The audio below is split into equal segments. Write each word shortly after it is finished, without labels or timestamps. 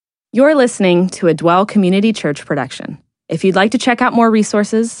You're listening to a Dwell Community Church production. If you'd like to check out more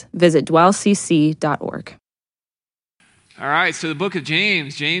resources, visit dwellcc.org. All right, so the book of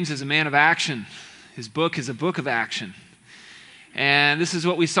James. James is a man of action. His book is a book of action. And this is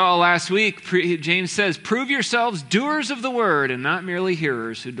what we saw last week. James says, prove yourselves doers of the word and not merely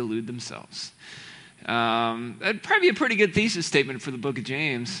hearers who delude themselves. That'd probably be a pretty good thesis statement for the book of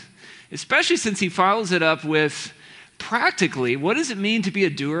James, especially since he follows it up with practically, what does it mean to be a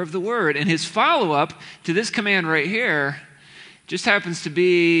doer of the word? And his follow-up to this command right here just happens to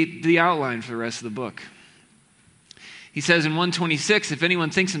be the outline for the rest of the book. He says in 126, if anyone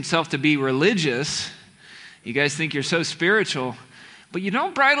thinks himself to be religious, you guys think you're so spiritual, but you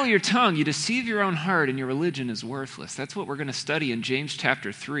don't bridle your tongue, you deceive your own heart, and your religion is worthless. That's what we're going to study in James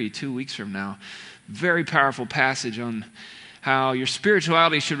chapter 3, 2 weeks from now. Very powerful passage on how your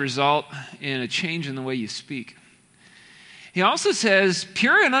spirituality should result in a change in the way you speak. He also says,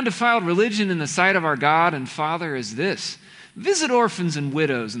 pure and undefiled religion in the sight of our God and Father is this: visit orphans and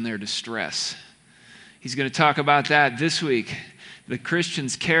widows in their distress. He's going to talk about that this week. The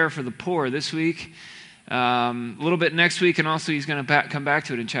Christian's care for the poor this week, a little bit next week, and also he's going to come back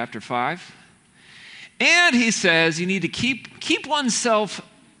to it in chapter 5. And he says you need to keep oneself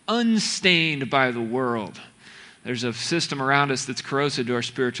unstained by the world. There's a system around us that's corrosive to our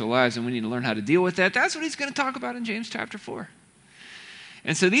spiritual lives, and we need to learn how to deal with that. That's what he's going to talk about in James chapter 4.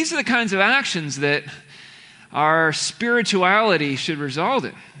 And so these are the kinds of actions that our spirituality should result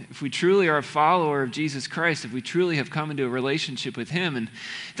in. If we truly are a follower of Jesus Christ, if we truly have come into a relationship with him. And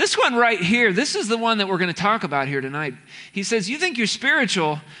this one right here, this is the one that we're going to talk about here tonight. He says, you think you're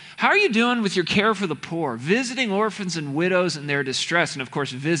spiritual. How are you doing with your care for the poor? Visiting orphans and widows in their distress. And of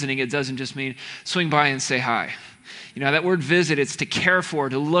course, visiting, it doesn't just mean swing by and say hi. You know, that word visit, it's to care for,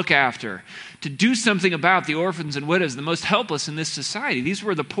 to look after, to do something about the orphans and widows, the most helpless in this society. These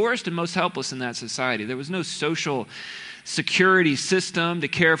were the poorest and most helpless in that society. There was no social security system to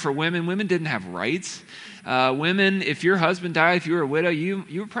care for women. Women didn't have rights. Women, if your husband died, if you were a widow, you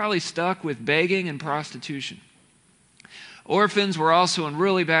were probably stuck with begging and prostitution. Orphans were also in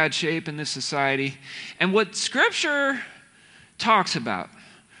really bad shape in this society. And what Scripture talks about,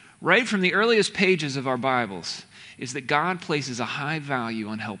 right from the earliest pages of our Bibles, is that God places a high value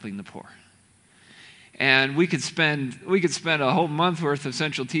on helping the poor. And we could spend a whole month worth of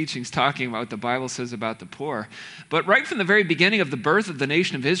central teachings talking about what the Bible says about the poor. But right from the very beginning of the birth of the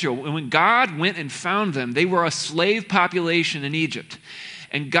nation of Israel, when God went and found them, they were a slave population in Egypt.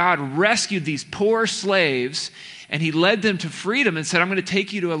 And God rescued these poor slaves, and he led them to freedom and said, I'm going to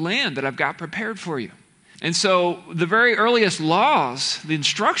take you to a land that I've got prepared for you. And so the very earliest laws, the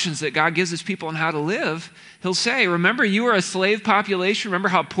instructions that God gives his people on how to live, he'll say, remember you were a slave population, remember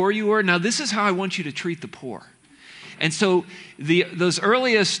how poor you were? Now this is how I want you to treat the poor. And so those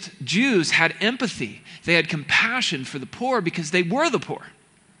earliest Jews had empathy. They had compassion for the poor because they were the poor.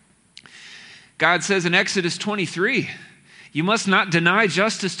 God says in Exodus 23, you must not deny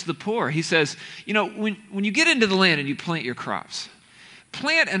justice to the poor. He says, you know, when you get into the land and you plant your crops,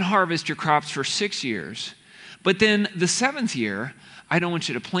 plant and harvest your crops for 6 years, but then the 7th year, I don't want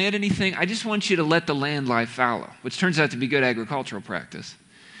you to plant anything. I just want you to let the land lie fallow, which turns out to be good agricultural practice.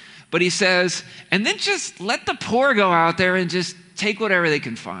 But he says, and then just let the poor go out there and just take whatever they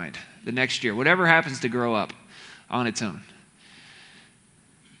can find the next year, whatever happens to grow up on its own.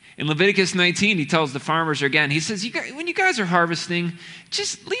 In Leviticus 19, he tells the farmers again, he says, when you guys are harvesting,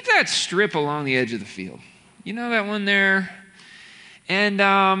 just leave that strip along the edge of the field. You know that one there? And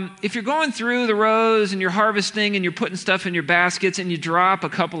if you're going through the rows and you're harvesting and you're putting stuff in your baskets and you drop a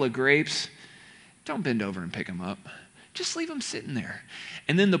couple of grapes, don't bend over and pick them up. Just leave them sitting there.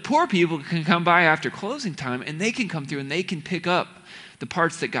 And then the poor people can come by after closing time and they can come through and they can pick up the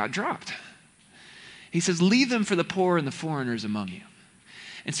parts that got dropped. He says, leave them for the poor and the foreigners among you.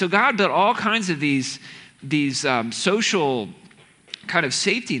 And so God built all kinds of these social kind of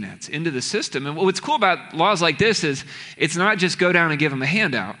safety nets into the system. And what's cool about laws like this is it's not just go down and give them a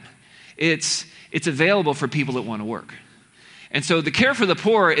handout. It's available for people that want to work. And so the care for the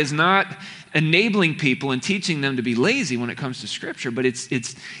poor is not enabling people and teaching them to be lazy when it comes to Scripture, but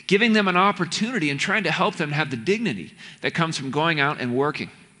it's giving them an opportunity and trying to help them have the dignity that comes from going out and working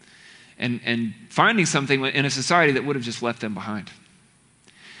and finding something in a society that would have just left them behind.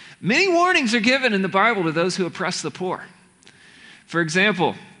 Many warnings are given in the Bible to those who oppress the poor. For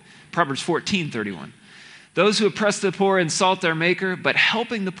example, Proverbs 14:31. Those who oppress the poor insult their maker, but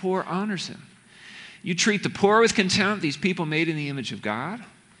helping the poor honors him. You treat the poor with contempt, these people made in the image of God.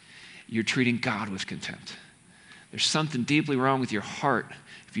 You're treating God with contempt. There's something deeply wrong with your heart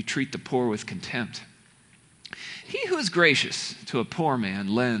if you treat the poor with contempt. He who is gracious to a poor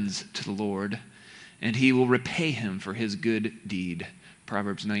man lends to the Lord, and he will repay him for his good deed.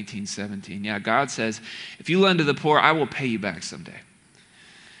 Proverbs 19:17. Yeah, God says, if you lend to the poor, I will pay you back someday.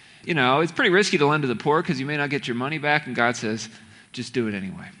 You know, it's pretty risky to lend to the poor because you may not get your money back, and God says, just do it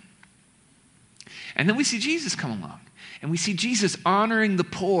anyway. And then we see Jesus come along, and we see Jesus honoring the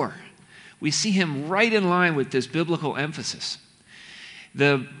poor. We see him right in line with this biblical emphasis.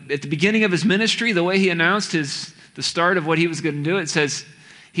 At the beginning of his ministry, the way he announced the start of what he was going to do, it says,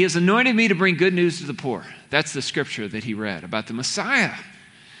 he has anointed me to bring good news to the poor. That's the scripture that he read about the Messiah.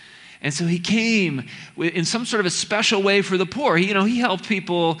 And so he came in some sort of a special way for the poor. He helped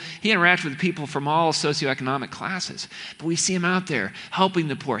people, he interacted with people from all socioeconomic classes. But we see him out there helping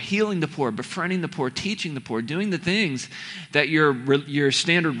the poor, healing the poor, befriending the poor, teaching the poor, doing the things that your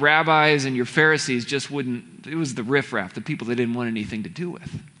standard rabbis and your Pharisees just wouldn't. It was the riffraff, the people they didn't want anything to do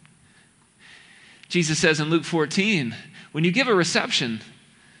with. Jesus says in Luke 14, when you give a reception,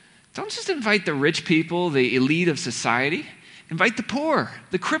 don't just invite the rich people, the elite of society. Invite the poor,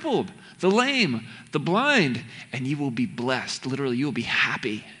 the crippled, the lame, the blind, and you will be blessed. Literally, you will be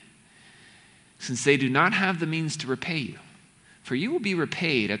happy, since they do not have the means to repay you. For you will be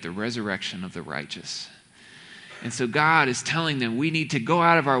repaid at the resurrection of the righteous. And so God is telling them we need to go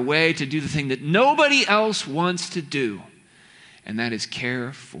out of our way to do the thing that nobody else wants to do, and that is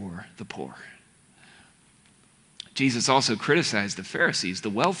care for the poor. Jesus also criticized the Pharisees, the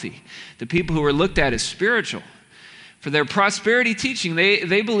wealthy, the people who were looked at as spiritual. For their prosperity teaching,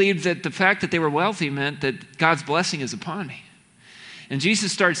 they believed that the fact that they were wealthy meant that God's blessing is upon me. And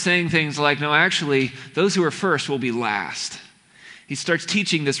Jesus starts saying things like, no, actually, those who are first will be last. He starts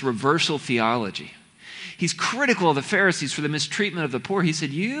teaching this reversal theology. He's critical of the Pharisees for the mistreatment of the poor. He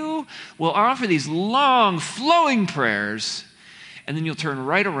said, you will offer these long, flowing prayers, and then you'll turn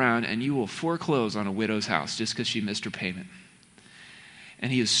right around and you will foreclose on a widow's house just because she missed her payment.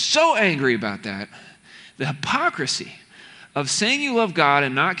 And he is so angry about that. The hypocrisy of saying you love God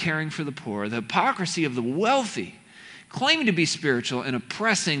and not caring for the poor, the hypocrisy of the wealthy claiming to be spiritual and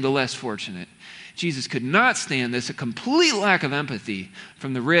oppressing the less fortunate. Jesus could not stand this, a complete lack of empathy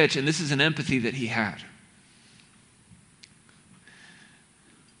from the rich, and this is an empathy that he had.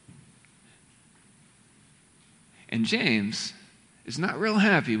 And James is not real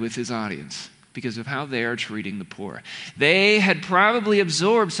happy with his audience because of how they are treating the poor. They had probably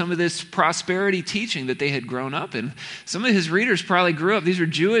absorbed some of this prosperity teaching that they had grown up in. Some of his readers probably grew up. These were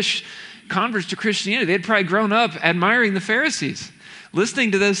Jewish converts to Christianity. They had probably grown up admiring the Pharisees,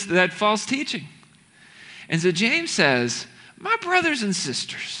 listening to that false teaching. And so James says, my brothers and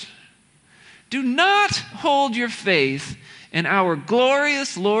sisters, do not hold your faith in our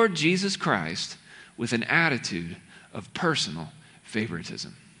glorious Lord Jesus Christ with an attitude of personal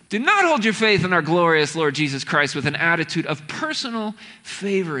favoritism. Do not hold your faith in our glorious Lord Jesus Christ with an attitude of personal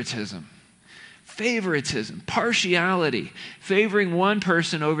favoritism. Favoritism, partiality, favoring one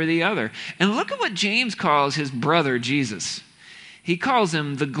person over the other. And look at what James calls his brother Jesus. He calls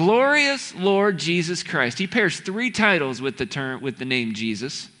him the glorious Lord Jesus Christ. He pairs three titles with the name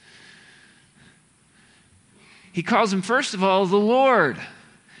Jesus. He calls him, first of all, the Lord.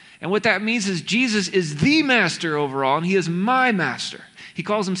 And what that means is Jesus is the master over all, and he is my master. He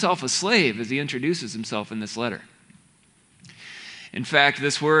calls himself a slave as he introduces himself in this letter. In fact,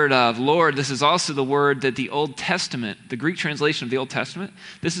 this word of Lord, this is also the word that the Old Testament, the Greek translation of the Old Testament,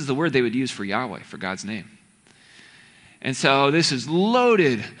 this is the word they would use for Yahweh, for God's name. And so this is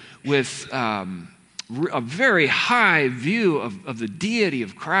loaded with a very high view of the deity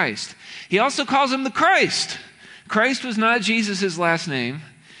of Christ. He also calls him the Christ. Christ was not Jesus' last name.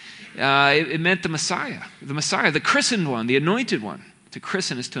 It meant the Messiah, the christened one, the anointed one. To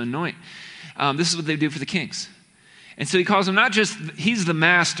christen is to anoint. This is what they do for the kings. And so he calls him not just, he's the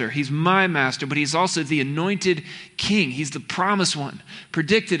master, he's my master, but he's also the anointed king. He's the promised one,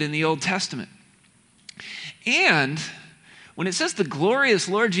 predicted in the Old Testament. And when it says the glorious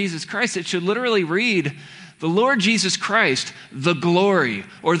Lord Jesus Christ, it should literally read, the Lord Jesus Christ, the glory,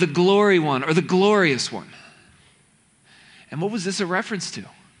 or the glory one, or the glorious one. And what was this a reference to?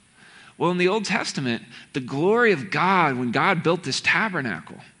 Well, in the Old Testament, the glory of God, when God built this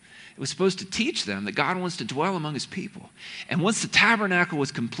tabernacle, it was supposed to teach them that God wants to dwell among his people. And once the tabernacle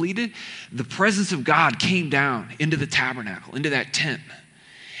was completed, the presence of God came down into the tabernacle, into that tent.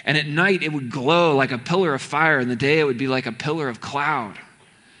 And at night, it would glow like a pillar of fire. In the day, it would be like a pillar of cloud.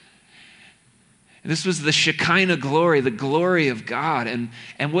 And this was the Shekinah glory, the glory of God.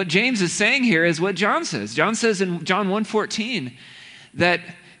 And what James is saying here is what John says. John says in John 1:14 that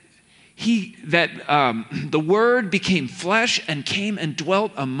the Word became flesh and came and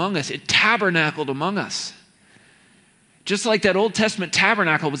dwelt among us. It tabernacled among us. Just like that Old Testament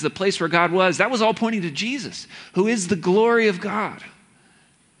tabernacle was the place where God was, that was all pointing to Jesus, who is the glory of God.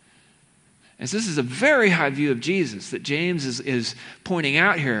 And so this is a very high view of Jesus that James is pointing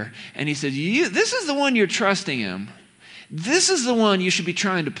out here. And he says, this is the one you're trusting him. This is the one you should be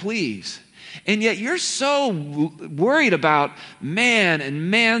trying to please. And yet you're so worried about man and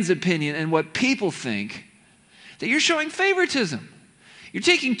man's opinion and what people think that you're showing favoritism. You're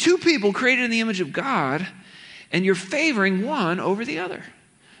taking two people created in the image of God and you're favoring one over the other,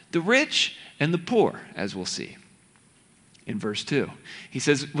 the rich and the poor, as we'll see in verse 2. He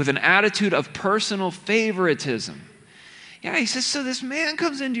says, with an attitude of personal favoritism. Yeah, he says, so this man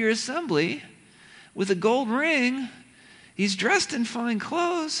comes into your assembly with a gold ring. He's dressed in fine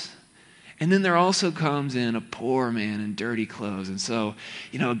clothes. And then there also comes in a poor man in dirty clothes. And so,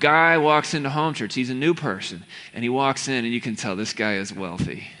 a guy walks into home church. He's a new person. And he walks in and you can tell this guy is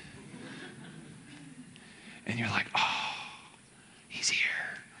wealthy. And you're like, oh, he's here.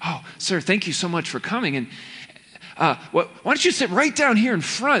 Oh, sir, thank you so much for coming. And why don't you sit right down here in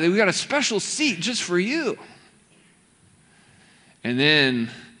front? We got a special seat just for you. And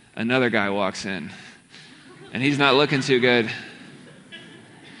then another guy walks in. And he's not looking too good.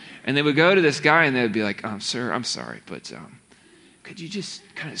 And they would go to this guy and they would be like, sir, I'm sorry, but could you just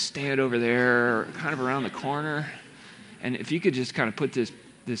kind of stand over there, kind of around the corner? And if you could just kind of put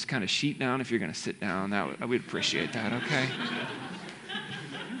this kind of sheet down if you're going to sit down, we'd appreciate that, okay?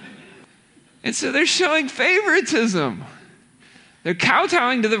 And so they're showing favoritism. They're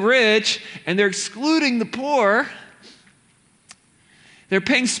kowtowing to the rich and they're excluding the poor. They're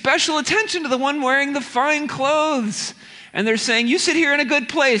paying special attention to the one wearing the fine clothes. And they're saying, you sit here in a good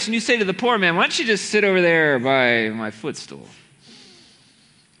place. And you say to the poor man, why don't you just sit over there by my footstool?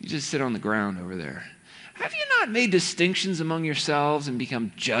 You just sit on the ground over there. Have you not made distinctions among yourselves and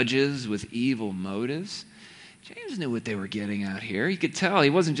become judges with evil motives? James knew what they were getting at here. He could tell he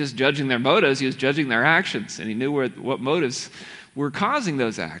wasn't just judging their motives, he was judging their actions. And he knew what motives were causing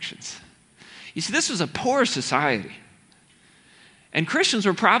those actions. You see, this was a poor society. And Christians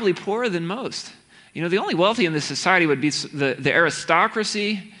were probably poorer than most. The only wealthy in this society would be the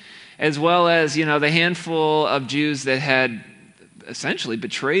aristocracy, as well as, the handful of Jews that had essentially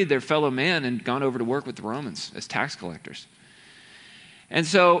betrayed their fellow man and gone over to work with the Romans as tax collectors. And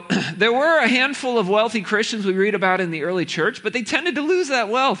so there were a handful of wealthy Christians we read about in the early church, but they tended to lose that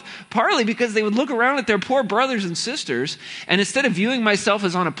wealth, partly because they would look around at their poor brothers and sisters, and instead of viewing myself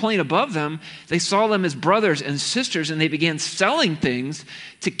as on a plane above them, they saw them as brothers and sisters, and they began selling things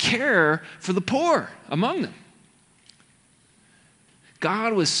to care for the poor among them.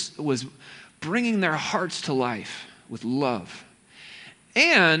 God was bringing their hearts to life with love.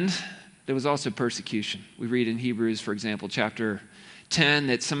 And there was also persecution. We read in Hebrews, for example, chapter 10,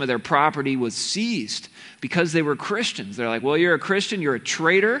 that some of their property was seized because they were Christians. They're like, well, you're a Christian, you're a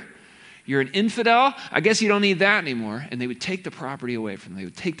traitor, you're an infidel, I guess you don't need that anymore. And they would take the property away from them. They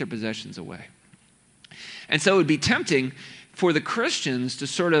would take their possessions away. And so it would be tempting for the Christians to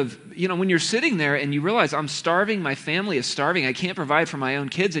sort of, when you're sitting there and you realize I'm starving, my family is starving, I can't provide for my own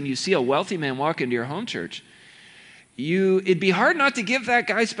kids, and you see a wealthy man walk into your home church, it'd be hard not to give that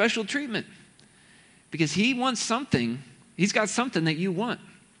guy special treatment because he wants something. He's got something that you want.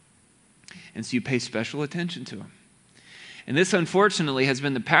 And so you pay special attention to him. And this, unfortunately, has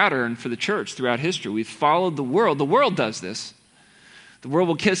been the pattern for the church throughout history. We've followed the world. The world does this. The world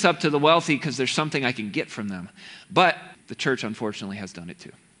will kiss up to the wealthy because there's something I can get from them. But the church, unfortunately, has done it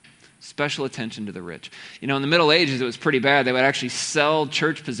too. Special attention to the rich. In the Middle Ages, it was pretty bad. They would actually sell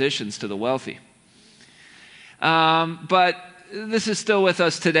church positions to the wealthy. But this is still with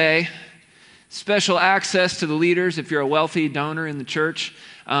us today. Special access to the leaders if you're a wealthy donor in the church.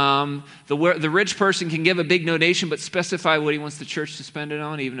 The rich person can give a big donation but specify what he wants the church to spend it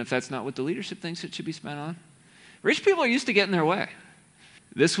on, even if that's not what the leadership thinks it should be spent on. Rich people are used to getting their way.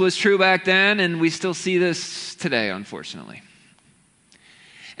 This was true back then, and we still see this today, unfortunately.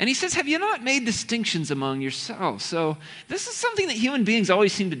 And he says, have you not made distinctions among yourselves? So this is something that human beings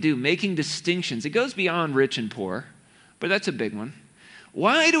always seem to do, making distinctions. It goes beyond rich and poor, but that's a big one.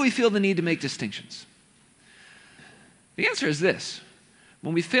 Why do we feel the need to make distinctions? The answer is this.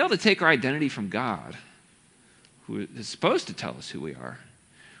 When we fail to take our identity from God, who is supposed to tell us who we are,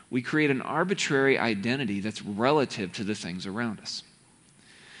 we create an arbitrary identity that's relative to the things around us.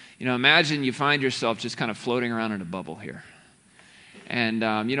 Imagine you find yourself just kind of floating around in a bubble here. And,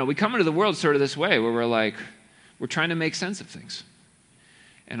 we come into the world sort of this way where we're trying to make sense of things.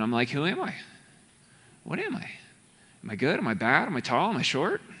 And I'm like, who am I? What am I? Am I good? Am I bad? Am I tall? Am I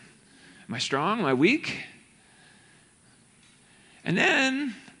short? Am I strong? Am I weak? And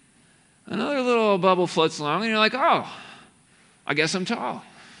then another little bubble floats along and you're like, oh, I guess I'm tall.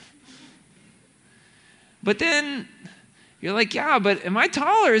 But then you're like, yeah, but am I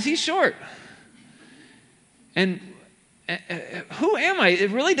tall or is he short? And who am I?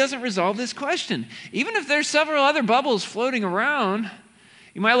 It really doesn't resolve this question. Even if there's several other bubbles floating around,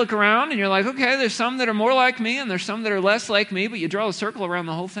 you might look around and you're like, okay, there's some that are more like me and there's some that are less like me, but you draw a circle around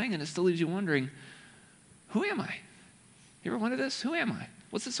the whole thing and it still leaves you wondering, who am I? You ever wondered this? Who am I?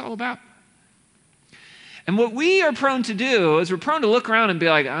 What's this all about? And what we are prone to do is we're prone to look around and be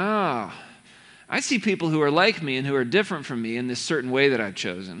like, I see people who are like me and who are different from me in this certain way that I've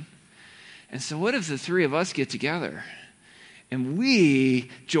chosen. And so what if the three of us get together and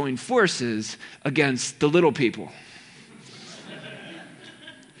we join forces against the little people?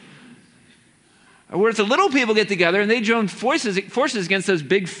 Or what if the little people get together and they join forces against those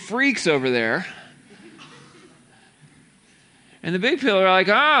big freaks over there? And the big people are like,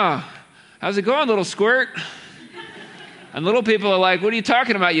 how's it going, little squirt? And little people are like, what are you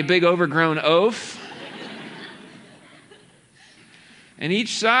talking about, you big overgrown oaf? And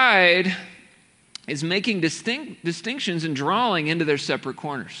each side is making distinctions and drawing into their separate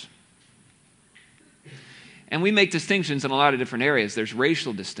corners. And we make distinctions in a lot of different areas. There's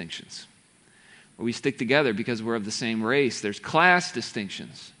racial distinctions, where we stick together because we're of the same race. There's class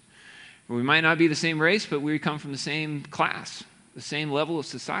distinctions, where we might not be the same race, but we come from the same class, the same level of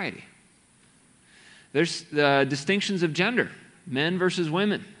society. There's the distinctions of gender. Men versus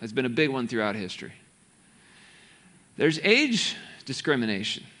women has been a big one throughout history. There's age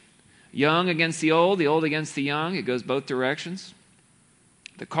discrimination. Young against the old against the young. It goes both directions.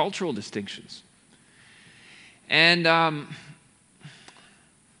 The cultural distinctions. And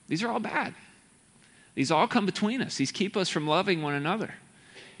these are all bad. These all come between us. These keep us from loving one another.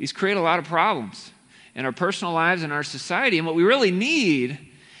 These create a lot of problems in our personal lives and our society. And what we really need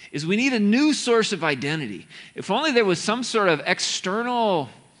is we need a new source of identity. If only there was some sort of external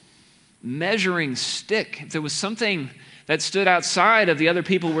measuring stick, if there was something that stood outside of the other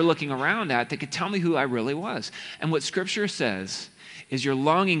people we're looking around at that could tell me who I really was. And what Scripture says is you're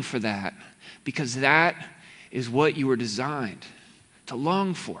longing for that because that is what you were designed to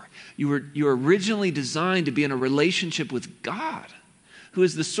long for. You were originally designed to be in a relationship with God, who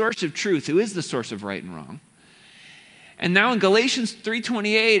is the source of truth, who is the source of right and wrong. And now in Galatians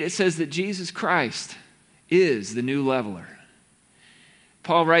 3:28, it says that Jesus Christ is the new leveler.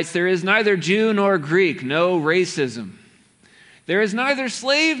 Paul writes, there is neither Jew nor Greek, no racism. There is neither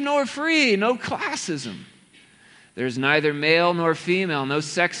slave nor free, no classism. There is neither male nor female, no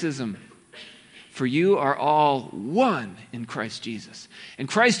sexism. For you are all one in Christ Jesus. And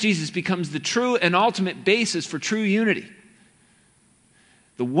Christ Jesus becomes the true and ultimate basis for true unity.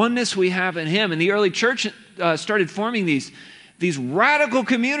 The oneness we have in him. And the early church started forming these radical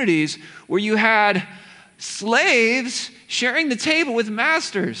communities where you had slaves sharing the table with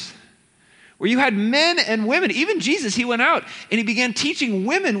masters, where you had men and women. Even Jesus, he went out and he began teaching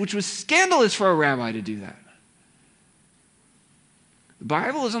women, which was scandalous for a rabbi to do that. The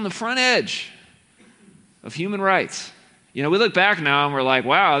Bible is on the front edge of human rights. You know, we look back now and we're like,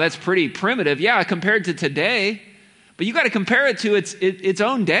 wow, that's pretty primitive. Yeah, compared to today. But you got to compare it to its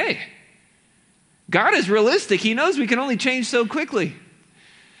own day. God is realistic. He knows we can only change so quickly.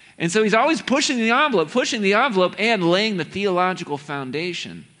 And so he's always pushing the envelope and laying the theological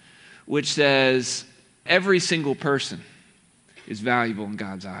foundation, which says every single person is valuable in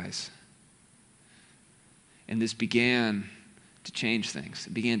God's eyes. And this began to change things.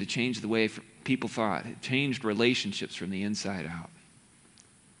 It began to change the way people thought. It changed relationships from the inside out.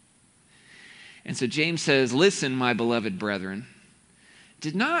 And so James says, listen, my beloved brethren,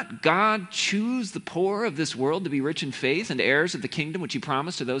 did not God choose the poor of this world to be rich in faith and heirs of the kingdom which he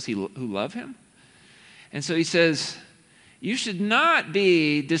promised to those who love him? And so he says, you should not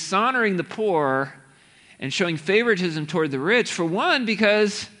be dishonoring the poor and showing favoritism toward the rich. For one,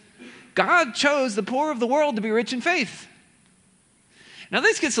 because God chose the poor of the world to be rich in faith. Now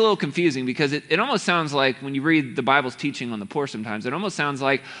this gets a little confusing because it almost sounds like when you read the Bible's teaching on the poor sometimes, it almost sounds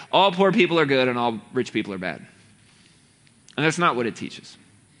like all poor people are good and all rich people are bad. And that's not what it teaches.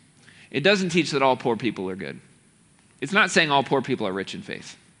 It doesn't teach that all poor people are good. It's not saying all poor people are rich in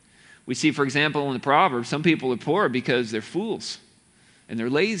faith. We see, for example, in the Proverbs, some people are poor because they're fools and they're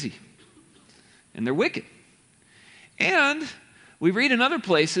lazy and they're wicked. And we read in other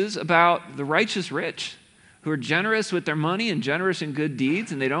places about the righteous rich who are generous with their money and generous in good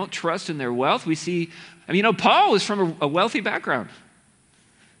deeds, and they don't trust in their wealth. We see, Paul was from a wealthy background.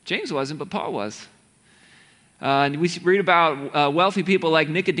 James wasn't, but Paul was. And we read about wealthy people like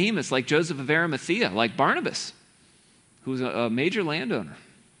Nicodemus, like Joseph of Arimathea, like Barnabas, who was a major landowner,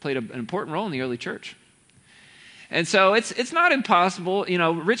 played an important role in the early church. And so it's not impossible. You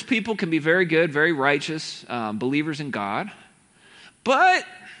know, rich people can be very good, very righteous, believers in God. But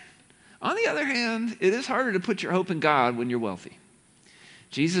on the other hand, it is harder to put your hope in God when you're wealthy.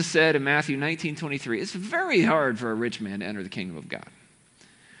 Jesus said in Matthew 19:23, it's very hard for a rich man to enter the kingdom of God.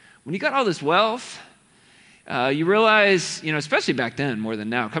 When you got all this wealth, you realize, you know, especially back then more than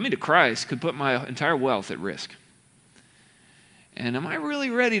now, coming to Christ could put my entire wealth at risk. And am I really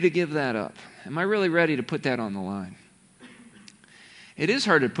ready to give that up? Am I really ready to put that on the line? It is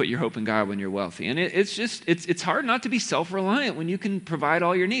hard to put your hope in God when you're wealthy. And it's hard not to be self-reliant when you can provide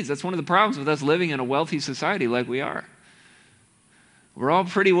all your needs. That's one of the problems with us living in a wealthy society like we are. We're all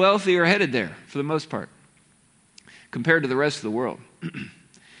pretty wealthy or headed there for the most part compared to the rest of the world.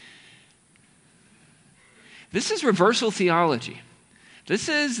 This is reversal theology. This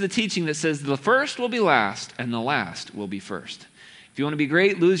is the teaching that says the first will be last and the last will be first. If you want to be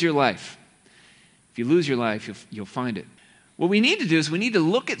great, lose your life. If you lose your life, you'll find it. What we need to do is we need to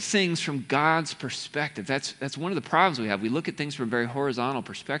look at things from God's perspective. That's one of the problems we have. We look at things from a very horizontal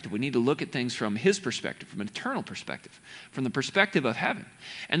perspective. We need to look at things from his perspective, from an eternal perspective, from the perspective of heaven.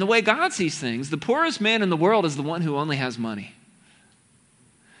 And the way God sees things, the poorest man in the world is the one who only has money.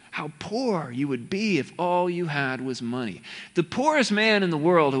 How poor you would be if all you had was money. The poorest man in the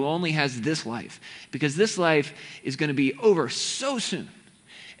world who only has this life, because this life is going to be over so soon.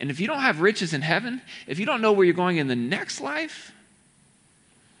 And if you don't have riches in heaven, if you don't know where you're going in the next life,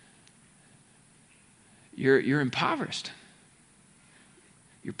 you're impoverished.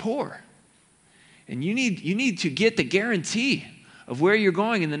 You're poor. And you need to get the guarantee of where you're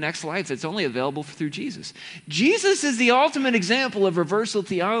going in the next life that's only available through Jesus. Jesus is the ultimate example of reversal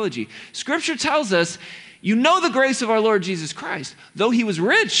theology. Scripture tells us, you know the grace of our Lord Jesus Christ. Though he was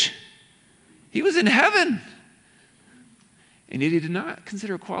rich, he was in heaven. And yet he did not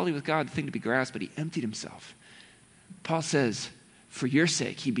consider equality with God a thing to be grasped, but he emptied himself. Paul says, for your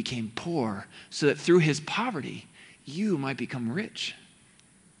sake he became poor, so that through his poverty you might become rich.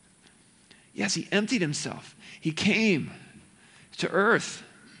 Yes, he emptied himself. He came to earth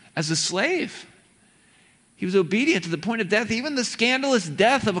as a slave. He was obedient to the point of death, even the scandalous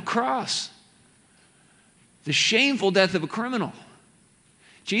death of a cross, the shameful death of a criminal.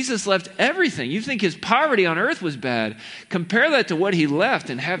 Jesus left everything. You think his poverty on earth was bad. Compare that to what he left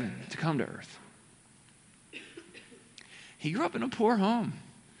in heaven to come to earth. He grew up in a poor home.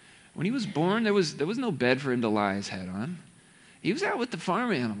 When he was born, there was no bed for him to lie his head on. He was out with the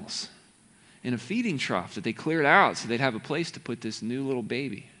farm animals in a feeding trough that they cleared out so they'd have a place to put this new little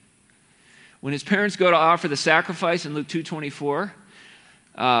baby. When his parents go to offer the sacrifice in Luke 2:24,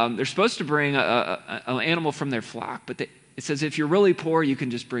 they're supposed to bring an animal from their flock, but it says if you're really poor, you can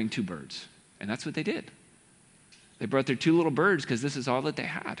just bring 2 birds. And that's what they did. They brought their 2 little birds because this is all that they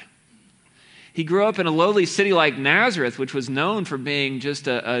had. He grew up in a lowly city like Nazareth, which was known for being just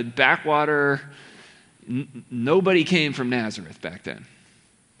a backwater. Nobody came from Nazareth back then.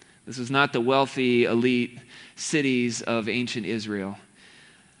 This was not the wealthy, elite cities of ancient Israel.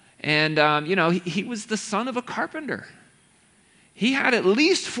 And, he was the son of a carpenter. He had at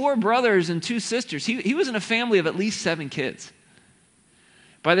least 4 brothers and 2 sisters. He was in a family of at least 7 kids.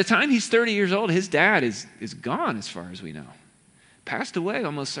 By the time he's 30 years old, his dad is gone as far as we know. Passed away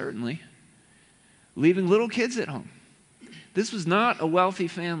almost certainly, leaving little kids at home. This was not a wealthy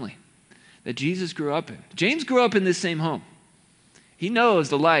family that Jesus grew up in. James grew up in this same home. He knows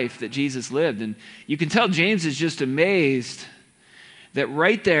the life that Jesus lived. And you can tell James is just amazed that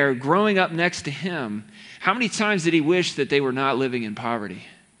right there, growing up next to him, how many times did he wish that they were not living in poverty?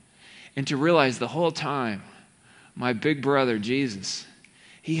 And to realize the whole time, my big brother, Jesus,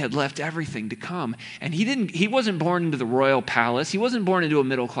 he had left everything to come. And he wasn't born into the royal palace. He wasn't born into a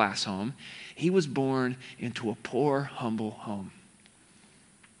middle-class home. He was born into a poor, humble home.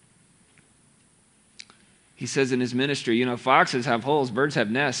 He says in his ministry, foxes have holes, birds have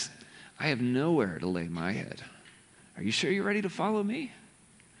nests. I have nowhere to lay my head. Are you sure you're ready to follow me?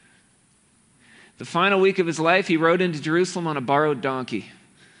 The final week of his life, he rode into Jerusalem on a borrowed donkey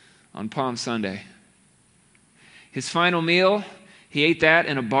on Palm Sunday. His final meal, he ate that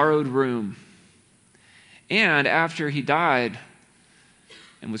in a borrowed room. And after he died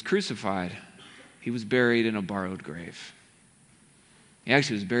and was crucified, he was buried in a borrowed grave. He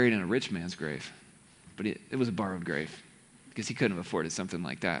actually was buried in a rich man's grave. But it was a borrowed grave because he couldn't have afforded something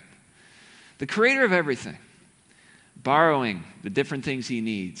like that. The creator of everything, borrowing the different things he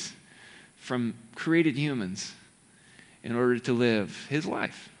needs from created humans in order to live his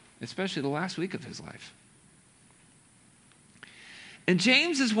life, especially the last week of his life. And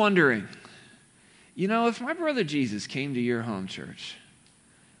James is wondering, if my brother Jesus came to your home church,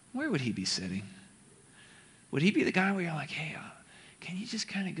 where would he be sitting? Would he be the guy where you're like, hey, can you just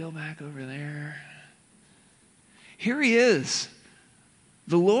kind of go back over there? Here he is,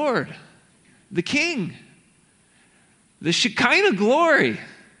 the Lord, the King, the Shekinah glory.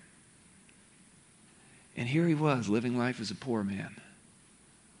 And here he was living life as a poor man.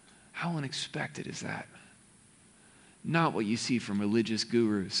 How unexpected is that? Not what you see from religious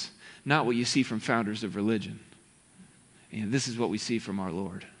gurus, not what you see from founders of religion. And this is what we see from our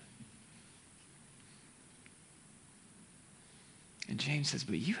Lord. And James says,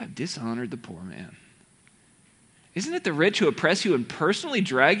 but you have dishonored the poor man. Isn't it the rich who oppress you and personally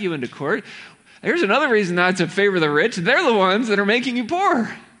drag you into court? There's another reason not to favor the rich. They're the ones that are making you poor.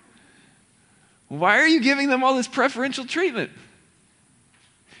 Why are you giving them all this preferential treatment?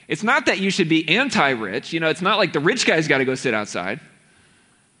 It's not that you should be anti-rich. It's not like the rich guy's got to go sit outside.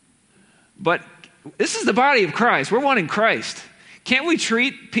 But this is the body of Christ. We're one in Christ. Can't we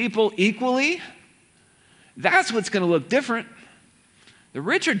treat people equally? That's what's going to look different. The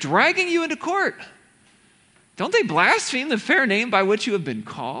rich are dragging you into court. Don't they blaspheme the fair name by which you have been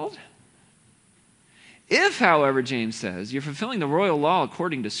called? If, however, James says, you're fulfilling the royal law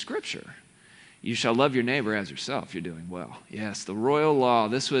according to Scripture, you shall love your neighbor as yourself, you're doing well. Yes, the royal law.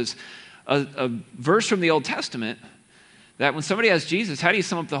 This was a verse from the Old Testament that when somebody asked Jesus, how do you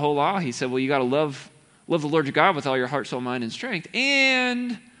sum up the whole law? He said, well, you got to love the Lord your God with all your heart, soul, mind, and strength,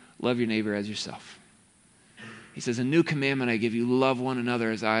 and love your neighbor as yourself. He says, a new commandment I give you, love one another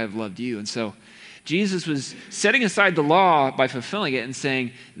as I have loved you. And so Jesus was setting aside the law by fulfilling it and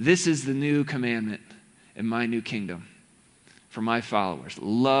saying, this is the new commandment in my new kingdom for my followers.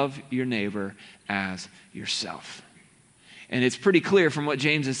 Love your neighbor as yourself. And it's pretty clear from what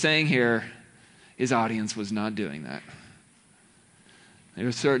James is saying here, his audience was not doing that. They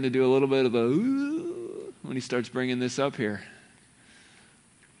were starting to do a little bit of a ooh when he starts bringing this up here.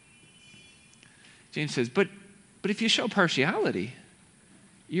 James says, but if you show partiality,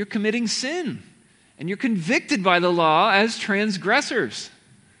 you're committing sin, and you're convicted by the law as transgressors.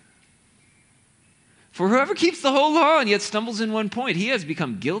 For whoever keeps the whole law and yet stumbles in one point, he has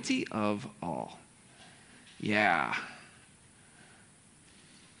become guilty of all. Yeah.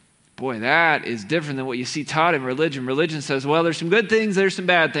 Boy, that is different than what you see taught in religion. Religion says, well, there's some good things, there's some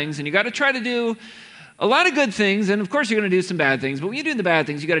bad things, and you got to try to do a lot of good things, and of course you're going to do some bad things, but when you do the bad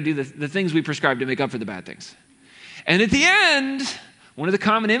things, you got to do the things we prescribe to make up for the bad things. And at the end, one of the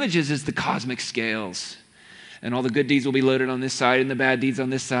common images is the cosmic scales. And all the good deeds will be loaded on this side and the bad deeds on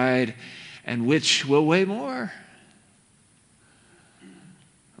this side. And which will weigh more?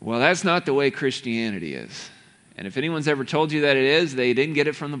 Well, that's not the way Christianity is. And if anyone's ever told you that it is, they didn't get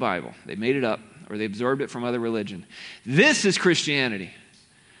it from the Bible. They made it up or they absorbed it from other religion. This is Christianity.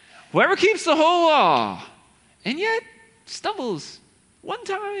 Whoever keeps the whole law and yet stumbles one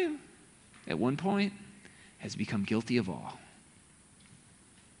time at one point has become guilty of all.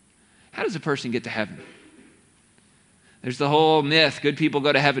 How does a person get to heaven? There's the whole myth, good people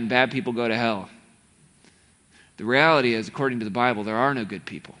go to heaven, bad people go to hell. The reality is, according to the Bible, there are no good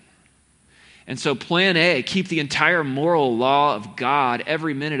people. And so plan A, keep the entire moral law of God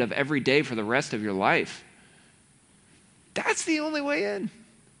every minute of every day for the rest of your life. That's the only way in.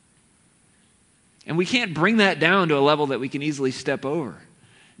 And we can't bring that down to a level that we can easily step over.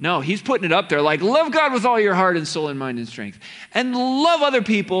 No, he's putting it up there like, love God with all your heart and soul and mind and strength. And love other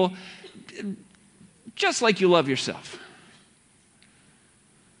people just like you love yourself.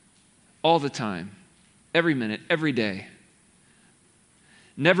 All the time, every minute, every day.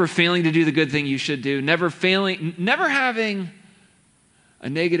 Never failing to do the good thing you should do. Never having a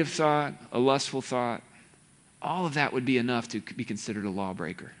negative thought, a lustful thought. All of that would be enough to be considered a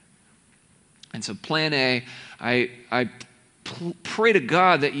lawbreaker. And so plan A, I pray to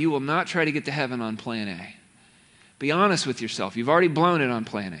God that you will not try to get to heaven on plan A. Be honest with yourself. You've already blown it on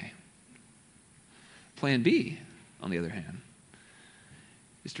plan A. Plan B, on the other hand,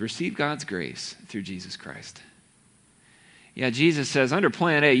 is to receive God's grace through Jesus Christ. Yeah, Jesus says under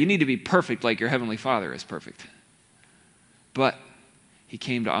plan A, you need to be perfect like your heavenly Father is perfect. But he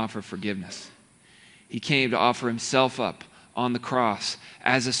came to offer forgiveness. He came to offer himself up on the cross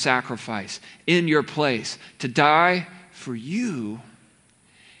as a sacrifice in your place to die for you.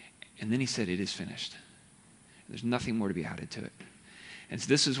 And then he said, it is finished. There's nothing more to be added to it. And so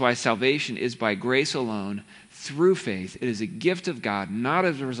this is why salvation is by grace alone, through faith. It is a gift of God, not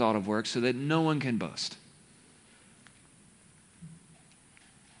as a result of works, so that no one can boast.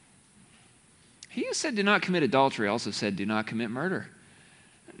 He who said do not commit adultery also said do not commit murder.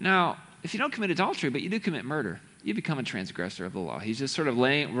 Now, if you don't commit adultery, but you do commit murder, you become a transgressor of the law. He's just sort of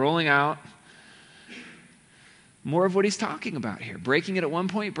rolling out more of what he's talking about here. Breaking it at one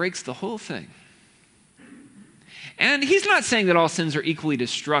point breaks the whole thing. And he's not saying that all sins are equally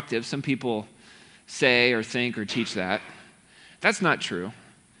destructive. Some people say or think or teach that. That's not true.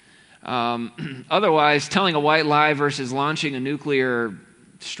 Otherwise, telling a white lie versus launching a nuclear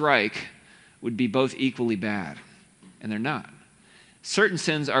strike would be both equally bad, and they're not. Certain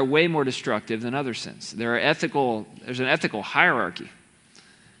sins are way more destructive than other sins. There's an ethical hierarchy.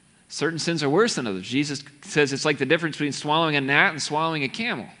 Certain sins are worse than others. Jesus says it's like the difference between swallowing a gnat and swallowing a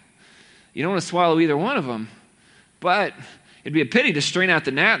camel. You don't want to swallow either one of them, but it'd be a pity to strain out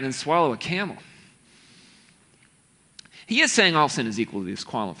the gnat and then swallow a camel. He is saying all sin is equally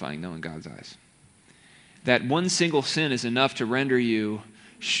disqualifying, though, in God's eyes. That one single sin is enough to render you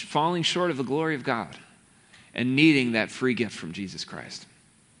falling short of the glory of God and needing that free gift from Jesus Christ.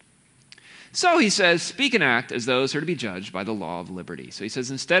 So he says, speak and act as those who are to be judged by the law of liberty. So he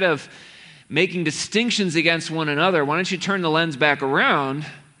says, instead of making distinctions against one another, why don't you turn the lens back around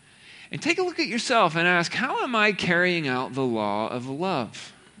and take a look at yourself and ask, how am I carrying out the law of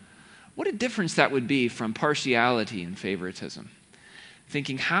love? What a difference that would be from partiality and favoritism.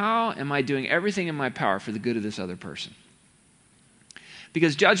 Thinking, how am I doing everything in my power for the good of this other person?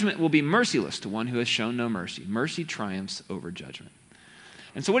 Because judgment will be merciless to one who has shown no mercy. Mercy triumphs over judgment.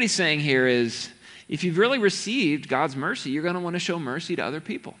 And so what he's saying here is, if you've really received God's mercy, you're going to want to show mercy to other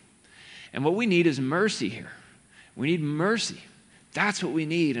people. And what we need is mercy here. We need mercy. That's what we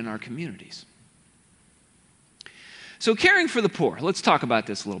need in our communities. So caring for the poor, let's talk about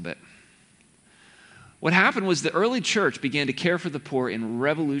this a little bit. What happened was the early church began to care for the poor in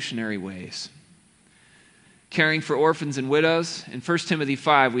revolutionary ways. Caring for orphans and widows. In 1 Timothy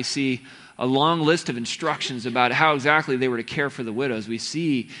 5, we see a long list of instructions about how exactly they were to care for the widows. We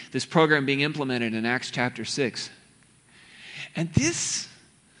see this program being implemented in Acts chapter 6. And this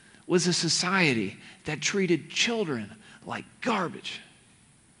was a society that treated children like garbage.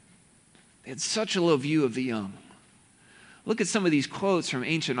 They had such a low view of the young. Look at some of these quotes from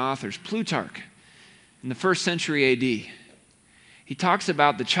ancient authors. Plutarch, in the 1st century AD, he talks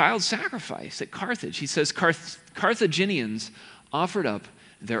about the child sacrifice at Carthage. He says Carthaginians offered up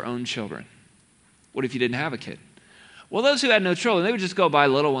their own children. What if you didn't have a kid? Well, those who had no children, they would just go buy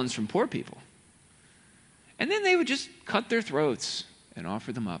little ones from poor people. And then they would just cut their throats and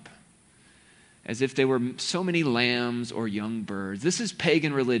offer them up as if they were so many lambs or young birds. This is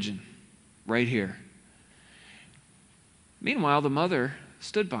pagan religion right here. Meanwhile, the mother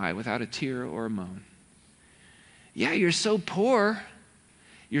stood by without a tear or a moan. Yeah, you're so poor.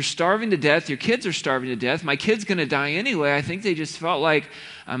 You're starving to death. Your kids are starving to death. My kid's going to die anyway. I think they just felt like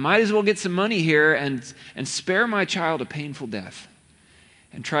I might as well get some money here and spare my child a painful death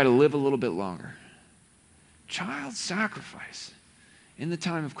and try to live a little bit longer. Child sacrifice in the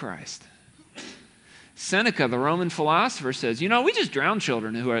time of Christ. Seneca, the Roman philosopher, says, we just drown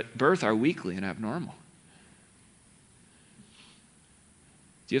children who at birth are weakly and abnormal.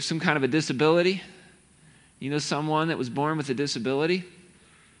 Do you have some kind of a disability? You know someone that was born with a disability?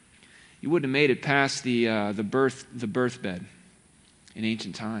 You wouldn't have made it past the birth bed in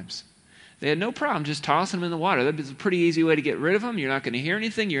ancient times. They had no problem just tossing them in the water. That was a pretty easy way to get rid of them. You're not going to hear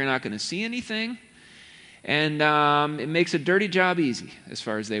anything. You're not going to see anything. And it makes a dirty job easy as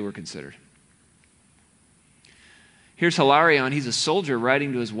far as they were considered. Here's Hilarion. He's a soldier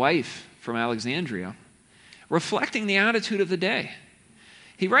writing to his wife from Alexandria, reflecting the attitude of the day.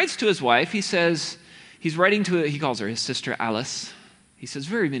 He writes to his wife. He says, he calls her his sister Alice. He says,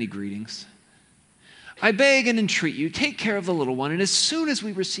 very many greetings. I beg and entreat you, take care of the little one, and as soon as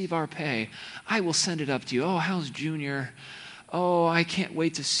we receive our pay, I will send it up to you. Oh, how's Junior? Oh, I can't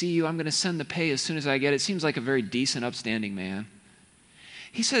wait to see you. I'm going to send the pay as soon as I get it. Seems like a very decent, upstanding man.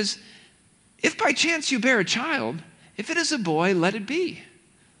 He says, if by chance you bear a child, if it is a boy, let it be.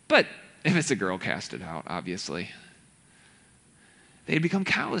 But if it's a girl, cast it out, obviously. They had become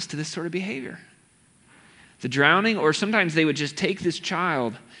callous to this sort of behavior. The drowning, or sometimes they would just take this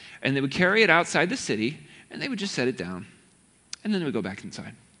child and they would carry it outside the city and they would just set it down. And then they would go back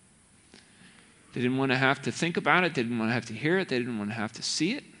inside. They didn't want to have to think about it. They didn't want to have to hear it. They didn't want to have to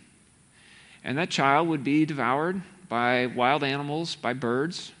see it. And that child would be devoured by wild animals, by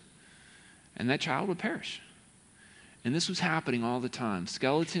birds, and that child would perish. And this was happening all the time.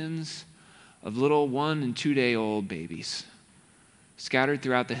 Skeletons of little 1- and 2-day-old babies scattered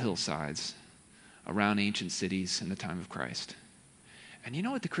throughout the hillsides around ancient cities in the time of Christ. And you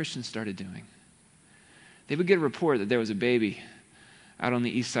know what the Christians started doing? They would get a report that there was a baby out on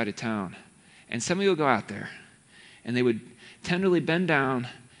the east side of town. And somebody would go out there and they would tenderly bend down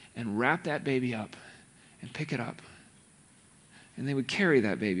and wrap that baby up and pick it up. And they would carry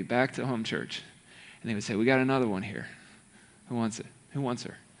that baby back to home church. And they would say, we got another one here. Who wants it? Who wants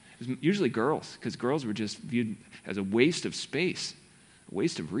her? It was usually girls, because girls were just viewed as a waste of space, a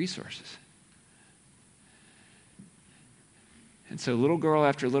waste of resources. And so little girl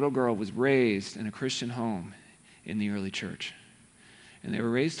after little girl was raised in a Christian home in the early church. And they were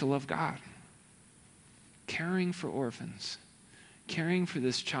raised to love God, caring for orphans, caring for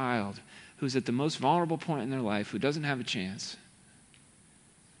this child who's at the most vulnerable point in their life, who doesn't have a chance.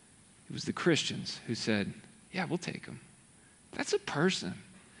 It was the Christians who said, yeah, we'll take him. That's a person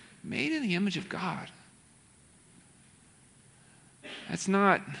made in the image of God. That's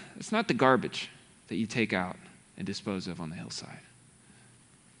not the garbage that you take out and dispose of on the hillside.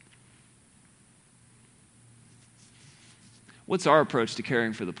 What's our approach to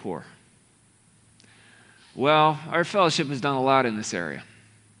caring for the poor? Well, our fellowship has done a lot in this area.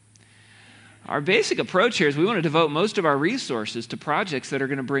 Our basic approach here is we want to devote most of our resources to projects that are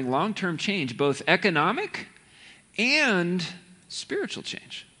going to bring long-term change, both economic and spiritual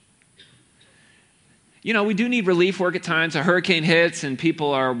change. You know, we do need relief work at times. A hurricane hits and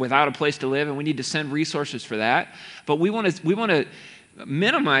people are without a place to live, and we need to send resources for that. But we want to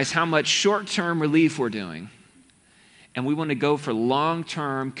minimize how much short-term relief we're doing, and we want to go for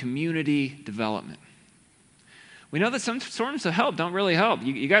long-term community development. We know that some forms of help don't really help.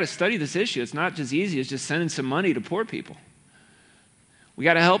 You got to study this issue. It's not just easy as just sending some money to poor people. We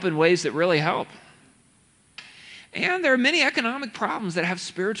got to help in ways that really help. And there are many economic problems that have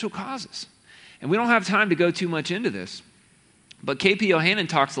spiritual causes. And we don't have time to go too much into this. But K.P. Yohannan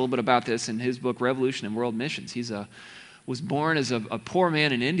talks a little bit about this in his book, Revolution in World Missions. He was born as a poor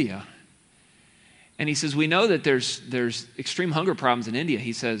man in India. And he says, we know that there's extreme hunger problems in India.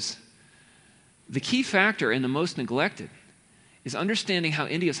 He says, the key factor and the most neglected is understanding how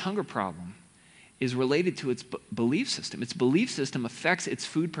India's hunger problem is related to its belief system. Its belief system affects its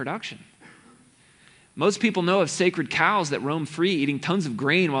food production. Most people know of sacred cows that roam free, eating tons of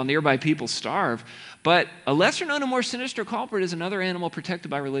grain while nearby people starve. But a lesser known and more sinister culprit is another animal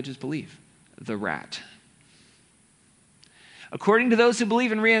protected by religious belief, the rat. According to those who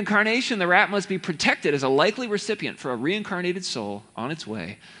believe in reincarnation, the rat must be protected as a likely recipient for a reincarnated soul on its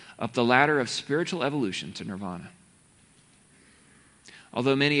way up the ladder of spiritual evolution to nirvana.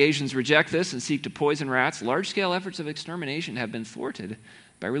 Although many Asians reject this and seek to poison rats, large-scale efforts of extermination have been thwarted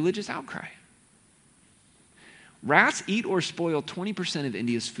by religious outcry. Rats eat or spoil 20% of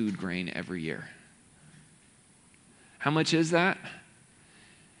India's food grain every year. How much is that?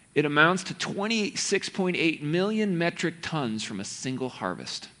 It amounts to 26.8 million metric tons from a single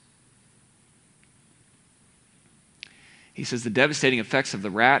harvest. He says the devastating effects of the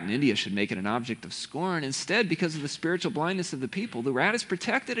rat in India should make it an object of scorn. Instead, because of the spiritual blindness of the people, the rat is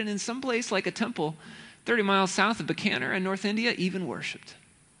protected and in some place like a temple 30 miles south of Bikaner in North India, even worshipped.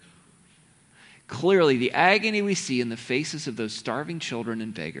 Clearly, the agony we see in the faces of those starving children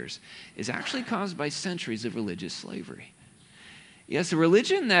and beggars is actually caused by centuries of religious slavery. Yes, a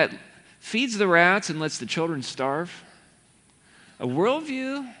religion that feeds the rats and lets the children starve, a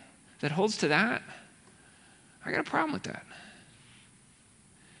worldview that holds to that, I got a problem with that.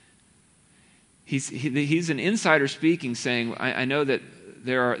 He's an insider speaking, saying, I know that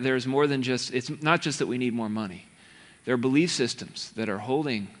there's more than just, it's not just that we need more money. There are belief systems that are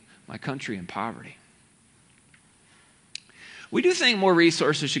holding my country in poverty. We do think more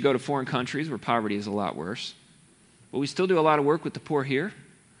resources should go to foreign countries where poverty is a lot worse. But we still do a lot of work with the poor here.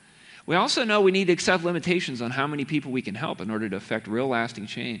 We also know we need to accept limitations on how many people we can help in order to affect real lasting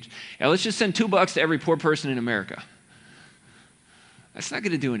change. Now, let's just send $2 to every poor person in America. That's not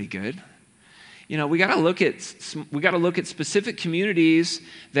going to do any good. You know, we got to look at specific communities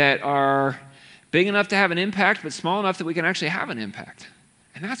that are big enough to have an impact, but small enough that we can actually have an impact.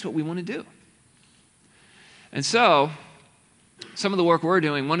 And that's what we want to do. And so, some of the work we're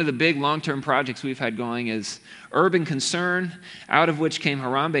doing, one of the big long-term projects we've had going is Urban Concern, out of which came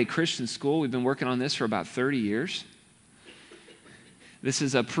Harambee Christian School. We've been working on this for about 30 years. This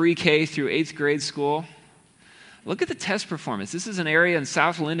is a pre-K through 8th grade school. Look at the test performance. This is an area in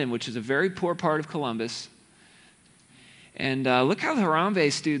South Linden, which is a very poor part of Columbus. And look how the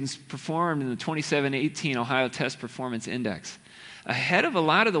Harambee students performed in the 2017 Ohio Test Performance Index. Ahead of a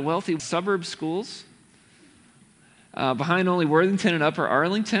lot of the wealthy suburb schools, behind only Worthington and Upper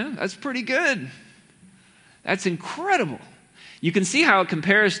Arlington. That's pretty good. That's incredible. You can see how it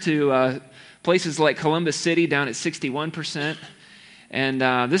compares to places like Columbus City down at 61%. And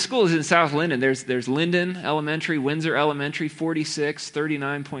this school is in South Linden. There's Linden Elementary, Windsor Elementary, 46,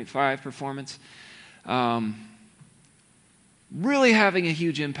 39.5 performance. Really having a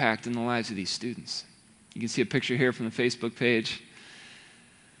huge impact in the lives of these students. You can see a picture here from the Facebook page.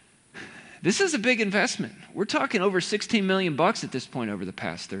 This is a big investment. We're talking over $16 million at this point over the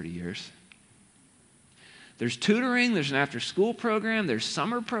past 30 years. There's tutoring, there's an after-school program, there's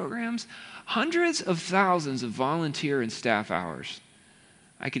summer programs, hundreds of thousands of volunteer and staff hours.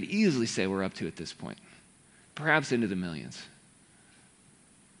 I could easily say we're up to at this point, perhaps into the millions.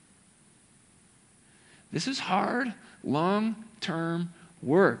 This is hard, long-term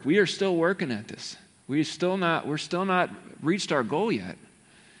work. We are still working at this. We're still not reached our goal yet,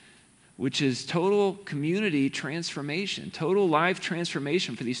 which is total community transformation, total life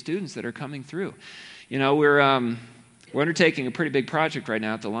transformation for these students that are coming through. You know, we're undertaking a pretty big project right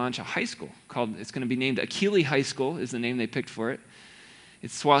now to launch a high school it's going to be named Akili High School is the name they picked for it.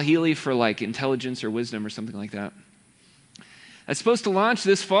 It's Swahili for like intelligence or wisdom or something like that. It's supposed to launch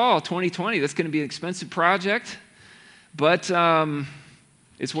this fall, 2020. That's going to be an expensive project, but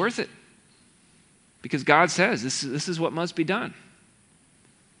it's worth it because God says this is what must be done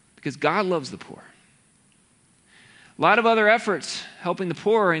because God loves the poor. A lot of other efforts helping the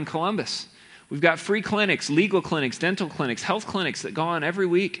poor in Columbus. We've got free clinics, legal clinics, dental clinics, health clinics that go on every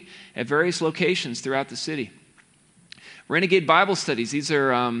week at various locations throughout the city. Renegade Bible studies. These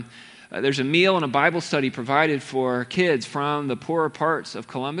are there's a meal and a Bible study provided for kids from the poorer parts of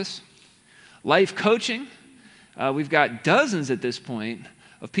Columbus. Life coaching. We've got dozens at this point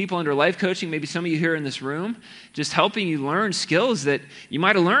of people under life coaching, maybe some of you here in this room, just helping you learn skills that you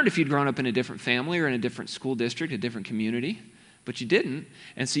might have learned if you'd grown up in a different family or in a different school district, a different community, but you didn't.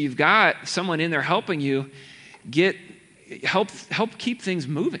 And so you've got someone in there helping you help keep things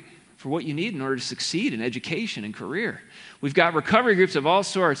moving for what you need in order to succeed in education and career. We've got recovery groups of all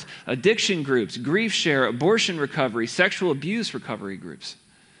sorts, addiction groups, grief share, abortion recovery, sexual abuse recovery groups.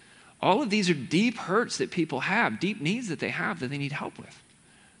 All of these are deep hurts that people have, deep needs that they have that they need help with.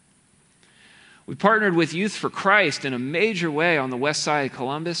 We partnered with Youth for Christ in a major way on the west side of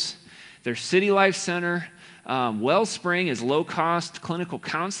Columbus. Their City Life Center, Wellspring is low-cost clinical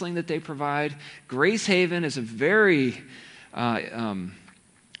counseling that they provide. Grace Haven is a very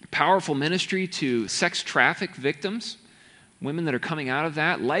powerful ministry to sex traffic victims, women that are coming out of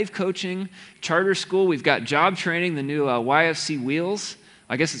that. Life coaching, charter school. We've got job training, the new YFC Wheels.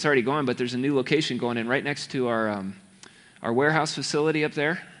 I guess it's already going, but there's a new location going in right next to our warehouse facility up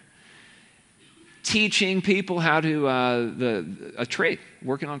there. Teaching people how to, a trade,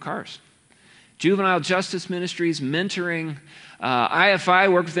 working on cars. Juvenile Justice Ministries, mentoring.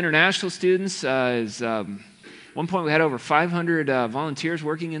 IFI, work with international students. At one point we had over 500 volunteers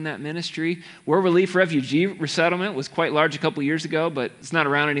working in that ministry. World Relief Refugee Resettlement was quite large a couple years ago, but it's not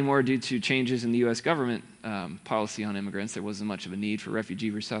around anymore due to changes in the U.S. government policy on immigrants. There wasn't much of a need for refugee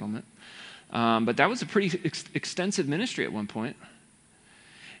resettlement. But that was a pretty extensive ministry at one point.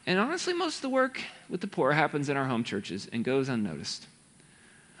 And honestly, most of the work with the poor happens in our home churches and goes unnoticed.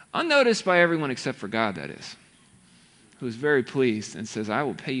 Unnoticed by everyone except for God, that is, who is very pleased and says, I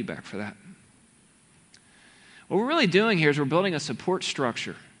will pay you back for that. What we're really doing here is we're building a support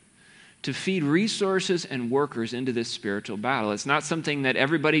structure to feed resources and workers into this spiritual battle. It's not something that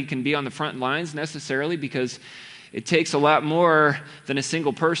everybody can be on the front lines necessarily because it takes a lot more than a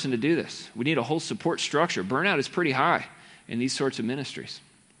single person to do this. We need a whole support structure. Burnout is pretty high in these sorts of ministries.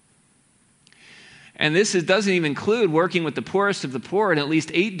 And this doesn't even include working with the poorest of the poor in at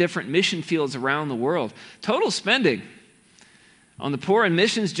least 8 different mission fields around the world. Total spending on the poor and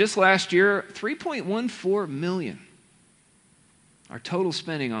missions just last year, $3.14 million. Our total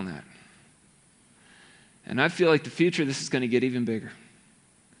spending on that. And I feel like the future, this is going to get even bigger.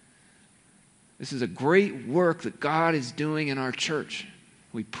 This is a great work that God is doing in our church.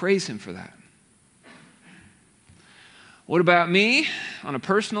 We praise Him for that. What about me on a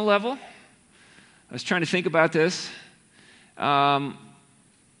personal level? I was trying to think about this.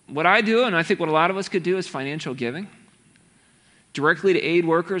 What I do, and I think what a lot of us could do, is financial giving. Directly to aid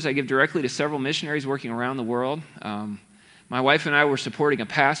workers, I give directly to several missionaries working around the world. My wife and I were supporting a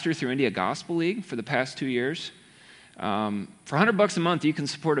pastor through India Gospel League for the past 2 years. For $100 a month, you can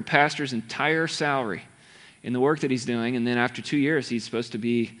support a pastor's entire salary in the work that he's doing, and then after 2 years, he's supposed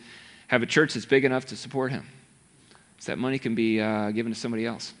to have a church that's big enough to support him. So that money can be given to somebody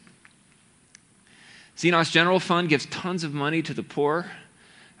else. Xenos General Fund gives tons of money to the poor.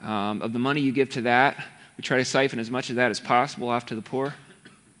 Of the money you give to that, we try to siphon as much of that as possible off to the poor.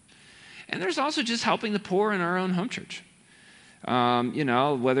 And there's also just helping the poor in our own home church.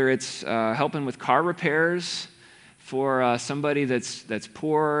 Whether it's helping with car repairs for somebody that's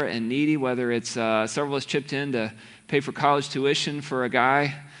poor and needy, whether it's several of us chipped in to pay for college tuition for a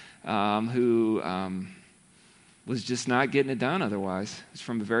guy who was just not getting it done otherwise. He's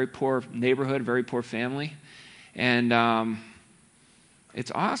from a very poor neighborhood, very poor family. And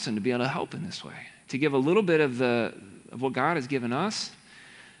It's awesome to be able to help in this way, to give a little bit of what God has given us.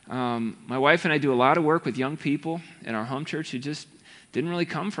 My wife and I do a lot of work with young people in our home church who just didn't really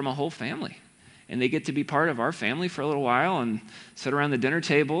come from a whole family. And they get to be part of our family for a little while and sit around the dinner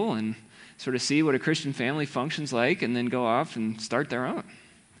table and sort of see what a Christian family functions like and then go off and start their own.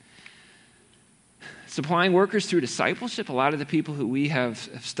 Supplying workers through discipleship. A lot of the people who we have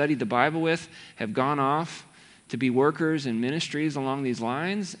studied the Bible with have gone off to be workers in ministries along these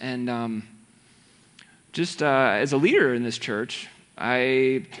lines. And as a leader in this church,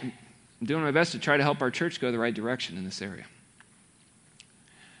 I'm doing my best to try to help our church go the right direction in this area.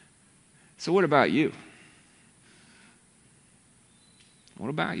 So what about you? What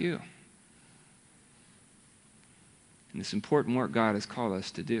about you? And this important work God has called us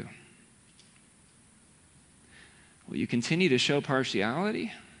to do. Will you continue to show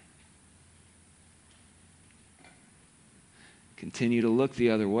partiality? Continue to look the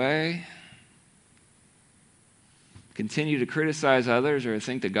other way? Continue to criticize others or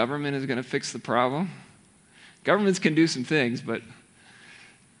think the government is going to fix the problem? Governments can do some things, but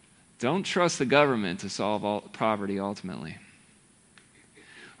don't trust the government to solve all poverty ultimately.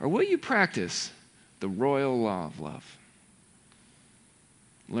 Or will you practice the royal law of love?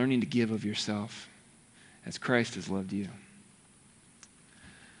 Learning to give of yourself as Christ has loved you.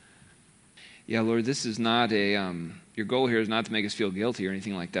 Yeah, Lord, this is not your goal here is not to make us feel guilty or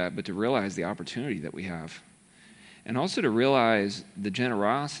anything like that, but to realize the opportunity that we have. And also to realize the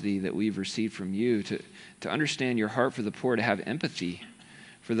generosity that we've received from you, to understand your heart for the poor, to have empathy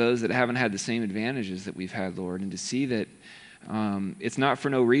for those that haven't had the same advantages that we've had, Lord, and to see that it's not for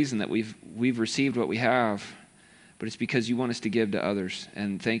no reason that we've received what we have, but it's because you want us to give to others.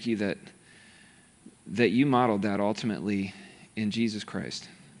 And thank you that you modeled that ultimately in Jesus Christ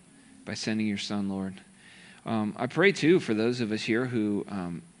by sending your Son, Lord. I pray, too, for those of us here who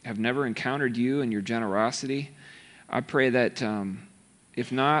have never encountered you and your generosity. I pray that if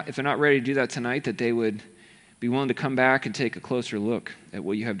they're not ready to do that tonight, that they would be willing to come back and take a closer look at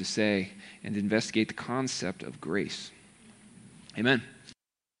what you have to say and investigate the concept of grace. Amen.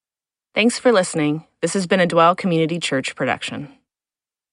 Thanks for listening. This has been a Dwell Community Church production.